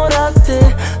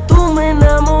enamoraste, tú me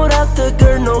enamoraste,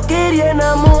 girl, no quería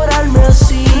enamorarme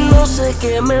así. No sé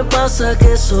qué me pasa,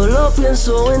 que solo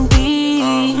pienso en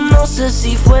ti. No sé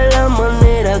si fue la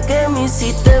manera que me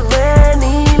hiciste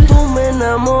venir. Tú me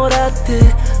enamoraste,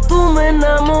 tú me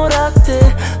enamoraste,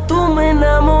 tú me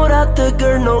enamoraste,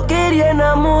 girl, no quería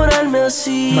enamorarme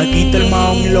así. Me quita el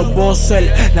mahón y los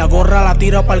boxers, la gorra la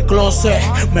tira pa'l closet.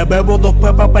 Me bebo 2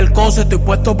 pepas pa'l coce, estoy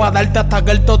puesto pa' darte hasta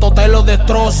que el toto te lo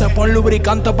destroce. Pon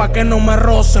lubricante pa' que no me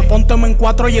roce, pónteme en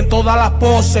 4 y en todas las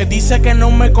poses. Dice que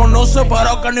no me conoce,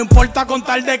 pero que no importa con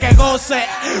tal de que goce.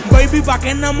 Baby, pa'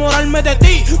 que enamorarme de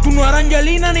ti, tú no eres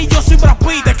Angelina ni yo soy Brad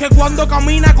Pitt. Es que cuando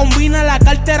camina combina la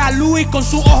cartera Louis con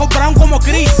sus ojos brown como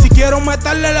Chris. Si quiero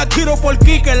meterle la tiro por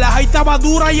kick, la high estaba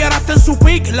dura y ahora está en su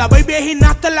pick. La baby es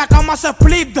gimnasta, en la cama se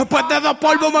split. Después de 2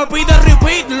 polvos me pide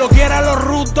repeat. Lo quiere a los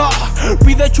rudos,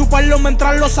 pide chuparlo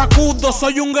mientras lo sacudo.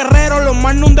 Soy un guerrero, lo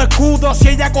mando un escudo. Si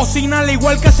ella cocina al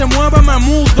igual que se mueve me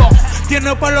mudo.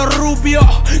 Tiene pelo rubio,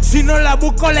 si no la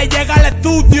busco le llega al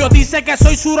estudio. Dice que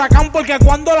soy su huracán porque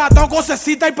cuando la toco se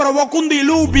cita y provoca un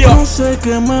diluvio. No sé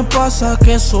qué me pasa,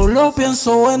 que solo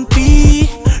pienso en ti.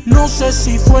 No sé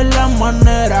si fue la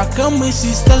manera que me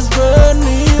hiciste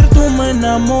venir. Tú me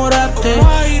enamoraste,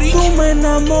 tú me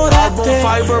enamoraste,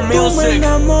 tú me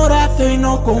enamoraste y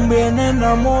no conviene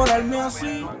enamorarme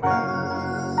así.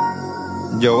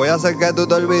 Yo voy a hacer que tú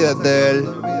te olvides de él.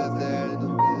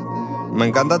 Me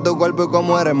encanta tu cuerpo y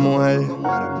cómo eres mujer.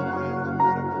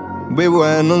 Vivo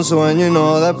en un sueño y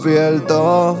no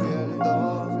despierto.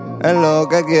 En lo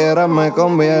que quieras me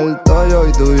convierto. Yo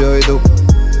y tú,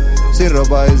 sin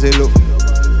ropa y sin luz.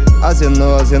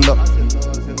 Haciendo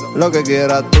lo que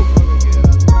quieras tú.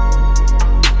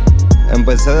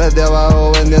 Empecé desde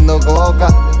abajo vendiendo coca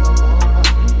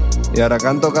y ahora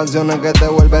canto canciones que te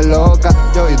vuelven loca.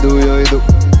 Yo y tú,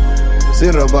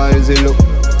 sin ropa y sin luz.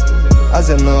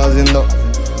 Haciendo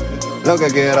lo que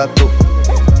quieras tú.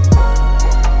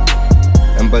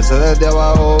 Empecé desde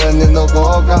abajo vendiendo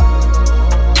coca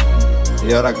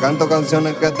y ahora canto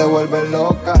canciones que te vuelven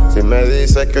loca. Si me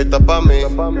dices que hoy estás pa' mí,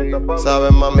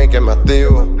 sabes mami que me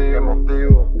activo.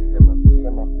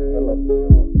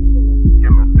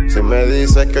 Si me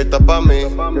dices que hoy estás pa' mí,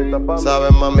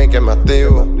 sabes mami que me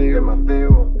activo.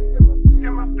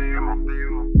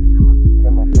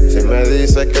 Si Si me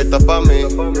dices que estás pa' mí,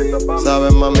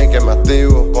 sabes mami que me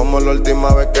activo. Como la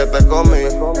última vez que te comí,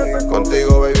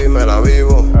 contigo baby me la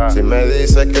vivo. Si me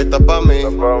dices que estás pa' mí,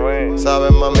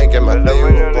 sabes mami que me activo.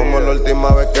 Como la última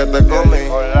vez que te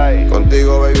comí,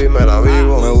 contigo baby me la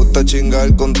vivo. Me gusta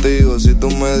chingar contigo, si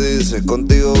tú me dices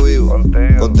contigo vivo,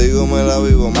 contigo me la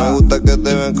vivo. Me gusta que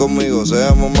te vean conmigo,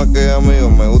 seamos más que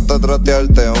amigos. Me gusta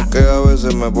tratearte, aunque a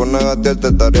veces me pone a gatearte.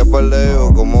 Estaría para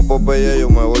lejos, como Popeye yo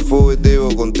me voy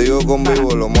fugitivo. Contigo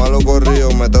convivo, lo malo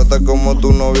corrido. Me tratas como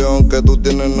tu novio, aunque tú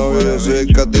tienes novio. Yo soy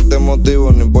el que a ti te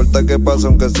motivo, no importa qué pasa,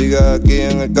 aunque sigas aquí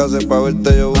en el case. Pa'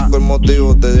 verte yo busco el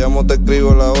motivo, te llamo, te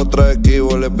escribo, la otra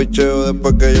esquivo. Le picheo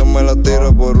después que yo me la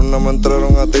tiro. Por una me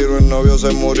entraron a tiro, el novio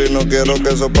se murió y no quiero que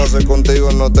eso pase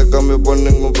contigo. No te cambio por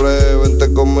ningún fre,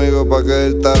 vente conmigo pa' que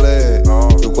él te aleje.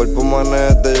 Tu cuerpo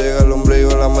maneja, te llega el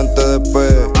ombligo, la mente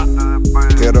despeje.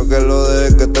 Quiero que lo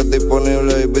dejes, que estés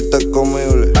disponible y vistas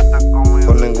comible.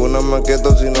 Con ninguna me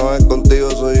quieto, si no es contigo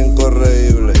soy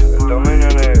incorregible.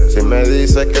 Si me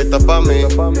dices que estás pa' mí,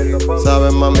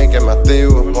 sabes mami que me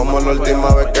activo. Como la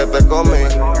última vez que te comí,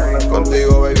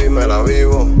 contigo baby me la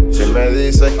vivo. Si me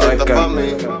dices que estás pa'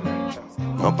 mí,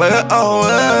 no pegues a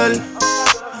joder.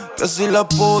 Que si la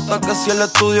puta, que si el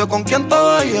estudio, ¿con quién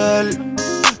estaba ayer?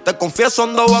 Te confieso,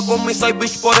 andaba con mi side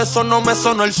bitch, por eso no me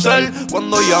sonó el cel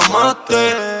cuando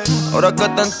llamaste. Ahora que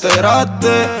te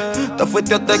enteraste, te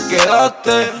fuiste o te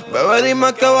quedaste. Bebé,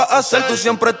 dime qué vas a hacer, tú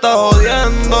siempre estás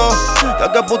jodiendo.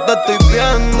 Ya que puta estoy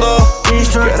viendo.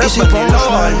 Quieres venir a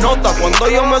bajar nota cuando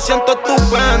yo me siento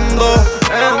estupendo.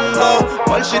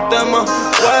 Pa' el sistema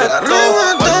puesto,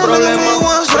 pa' el problema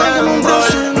prendo.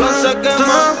 El plan se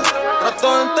quema, trato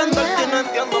de entender que no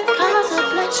entiendo por qué no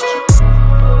se.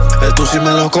 Tú sí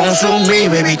me lo consumí,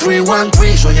 baby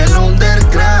 313, soy el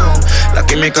underground. La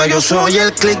química yo soy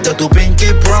el click de tu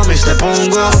pinky promise, te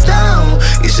pongo down.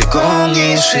 Easy con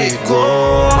easy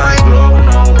go, my glow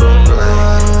no run light.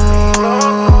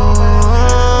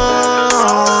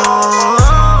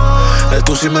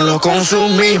 Tú sí me lo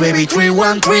consumí, baby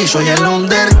 313, soy el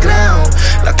underground.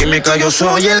 La química yo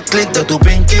soy el click de tu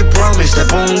pinky promise, te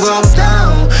pongo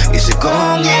down. Easy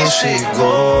con easy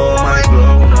go, my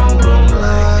glow no run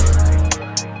light.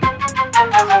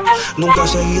 Nunca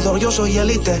seguidor, yo soy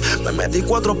elite. Me metí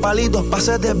 4 palitos,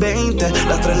 pasé de 20.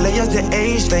 Las 3 leyes de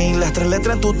Einstein, las 3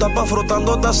 letras en tu tapa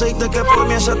frotándote aceite. Que por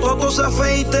mí ese todo se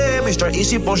afeite. Mr.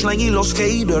 Easy, Punchline y los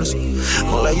haters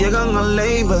no le llegan al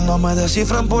label, no me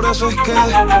descifran, por eso es que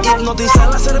hipnotiza a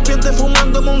la serpiente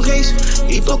fumando un haze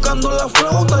y tocando la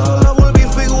flauta. Yo la volví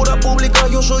figura pública,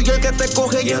 yo soy el que te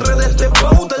coge y en redes te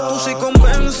pauta. Tú sí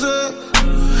convence.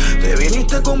 Te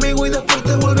viniste conmigo y después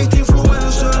te volviste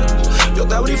influencer. Yo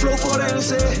te abrí flow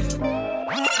forense.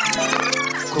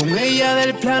 Con ella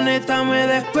del planeta me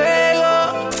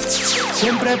despego.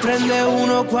 Siempre prende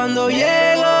uno cuando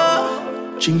llego.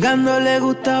 Chingando le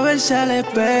gusta verse al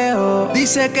espejo.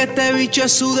 Dice que este bicho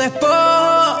es su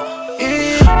despojo.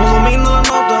 Y no domino la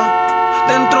nota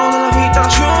dentro de la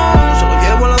habitación. Se lo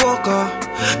llevo a la boca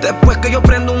después que yo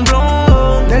prendo un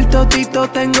blon. Del totito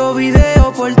tengo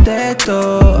video por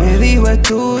texto. Me dijo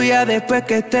estudia después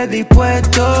que estés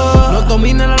dispuesto. No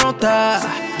domina la nota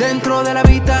dentro de la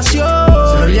habitación.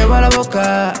 Se lo llevo a la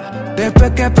boca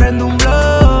después que prendo un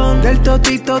blon. Del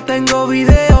totito tengo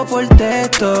video por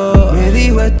texto. Me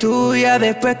dijo estudia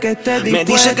después que estés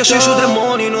dispuesto. Me dice que soy su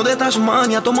demonio y no de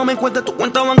Tasmania. Tómame en cuenta, tu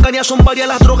cuenta bancaria son varias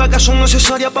las drogas que son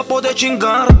necesarias para poder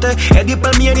chingarte. Eddie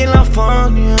Palmieri en la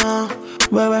Fania,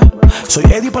 bebé, soy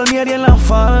Eddie Palmieri en la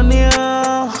Fania.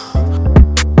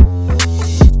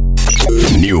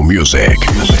 New Music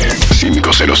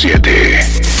 507.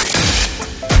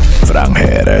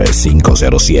 Franger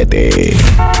 507.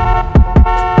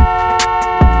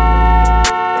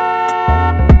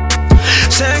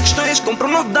 Sextoys, compré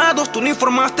unos dados, tú no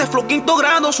informaste, flow 5º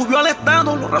grado, subió al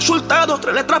estado, los resultados,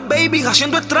 3 letras baby,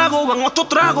 haciendo estragos, van 8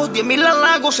 tragos, 10,000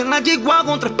 halagos, en la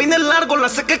G-Wagon, 3 peines largos, la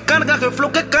sé que carga, el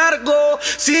flow que cargo,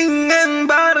 sin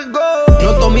embargo.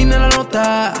 No domina la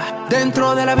nota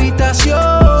dentro de la habitación.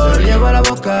 Se lo llevo a la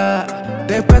boca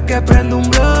después que prendo un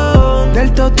blon.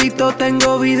 Del totito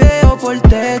tengo video por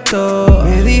texto.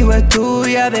 Me dijo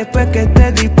estudia después que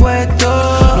estés dispuesto.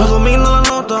 No domina la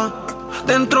nota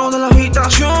dentro de la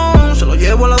habitación. Se lo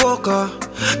llevo a la boca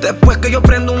después que yo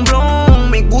prendo un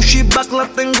blon. Mi Gucci bag la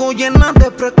tengo llena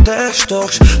de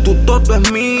pretextos. Tu toto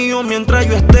es mío mientras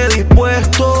yo esté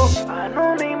dispuesto.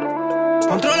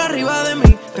 Control arriba de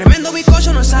mí, tremendo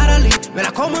bizcocho, no es Sara Lee. Me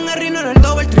la como en el Rino en el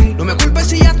Double Tree. No me culpes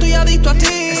si ya estoy adicto a ti.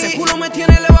 Ese culo me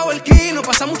tiene elevado el ki. No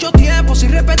pasa mucho tiempo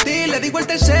sin repetir. Le digo el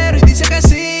tercero y dice que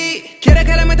sí. Quiere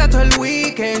que le meta todo el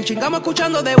weekend. Chingamos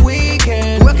escuchando The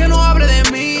Weeknd. Tú es que no hable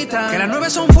de mitad, que las 9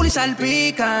 son full y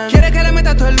salpican. Quiere que le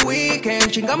meta todo el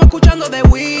weekend. Chingamos escuchando The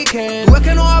Weeknd. Tú es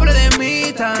que no hable de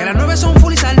mitad, que las 9 son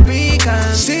full y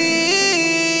salpican.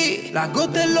 Sí, la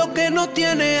gota es lo que no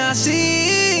tiene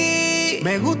así.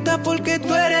 Me gusta porque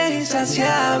tú eres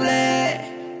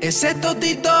insaciable. Ese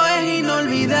totito es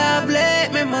inolvidable,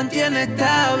 me mantiene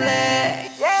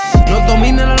estable. Nos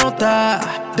domina la nota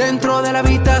dentro de la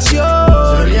habitación.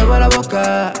 Se lo llevo a la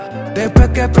boca después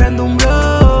que prendo un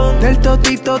blog. Del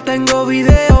totito tengo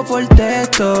video por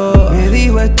texto. Me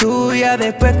dijo es tuya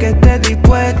después que estés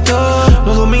dispuesto.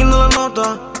 Nos domina la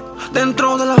nota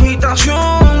dentro de la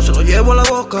habitación. Se lo llevo a la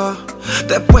boca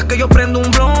después que yo prendo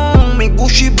un blon. Mi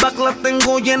Gucci bag la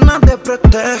tengo llena de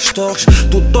pretextos.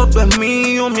 Tu toto es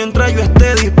mío mientras yo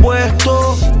esté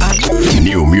dispuesto.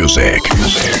 New Music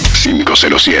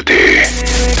 507.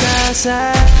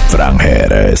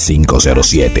 Franger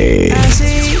 507.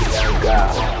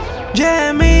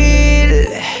 Jamil,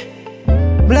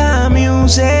 Bla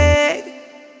Music.